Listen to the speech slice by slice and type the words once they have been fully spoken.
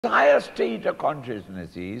higher state of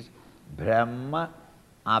consciousness is Brahma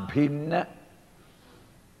Abhinna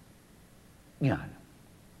Jnana.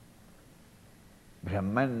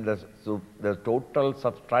 Brahman, the total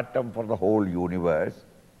substratum for the whole universe,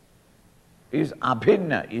 is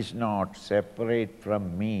Abhinna, is not separate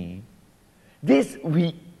from me. This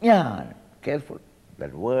Vijnana, careful,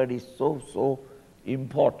 that word is so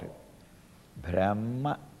important.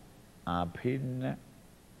 Brahma Abhinna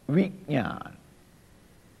Vijnana.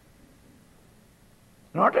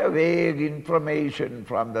 Not a vague information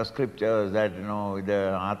from the scriptures that,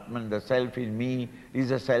 the Atman, the self in me,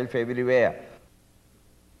 is a self everywhere.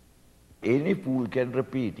 Any fool can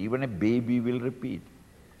repeat, even a baby will repeat.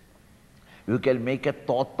 You can make a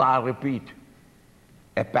tota repeat,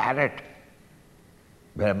 a parrot.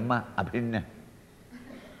 Brahma Abhinna,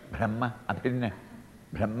 Brahma Abhinna,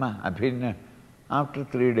 Brahma Abhinna. After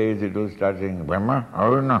 3 days it will start saying, Brahma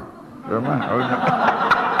Abhinna, Brahma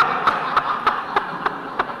Abhinna.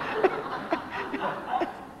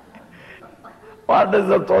 What does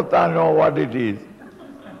the tota know what it is?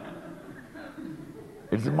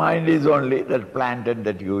 Its mind is only that plantain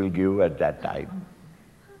that you will give at that time.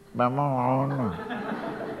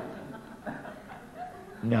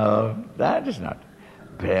 No, that is not.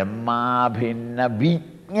 Brahma Bhinna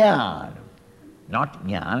Vijnanam, not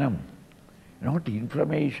Jnanam, not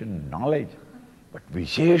information, knowledge, but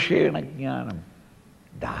Visheshena Jnanam,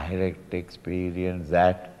 direct experience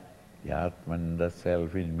that the Atman, the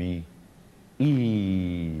self in me,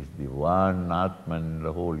 is the one Atman in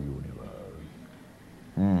the whole universe.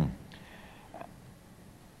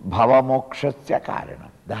 Bhava mokshasya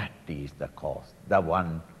karanam, that is the cause, the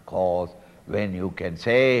one cause when you can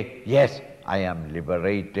say, yes, I am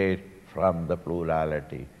liberated from the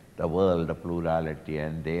plurality, the world of plurality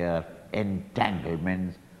and their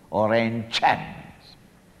entanglements or enchantments.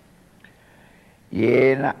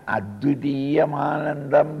 Yena advidiyam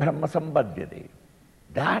anandam brahma sampadhyate.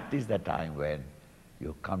 That is the time when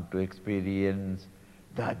you come to experience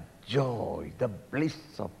the joy, the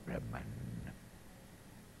bliss of Brahman.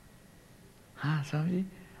 Swamiji,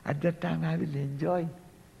 at that time I will enjoy.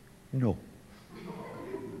 No.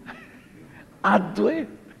 Advaita.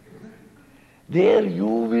 There you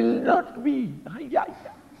will not be.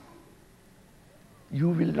 You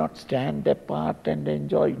will not stand apart and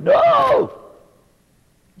enjoy. No!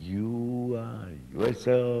 You are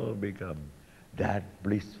yourself become that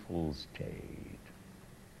blissful state.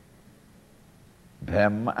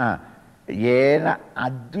 Brahma, yena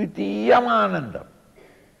advitiyam anandam.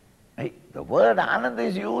 The word ananda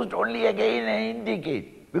is used only again and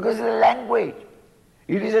indicate, because it's a language.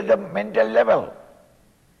 It is at the mental level.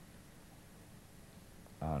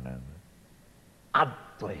 Ananda.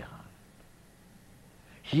 Advaya.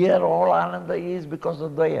 Here all ananda is because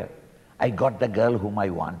of dvaya. I got the girl whom I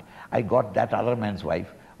want. I got that other man's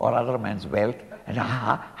wife or other man's wealth, and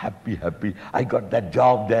happy. I got that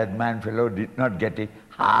job that man fellow did not get it.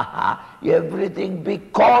 Everything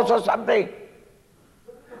because of something.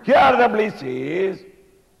 Here the bliss is,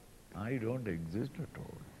 I don't exist at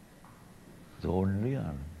all. It's only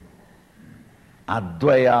Ananda.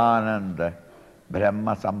 Advayananda,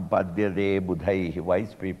 Brahma sampadhyate buddhaihi,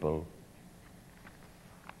 wise people.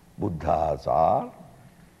 Buddhas are,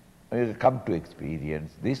 come to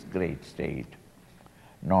experience this great state,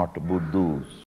 not Buddhus.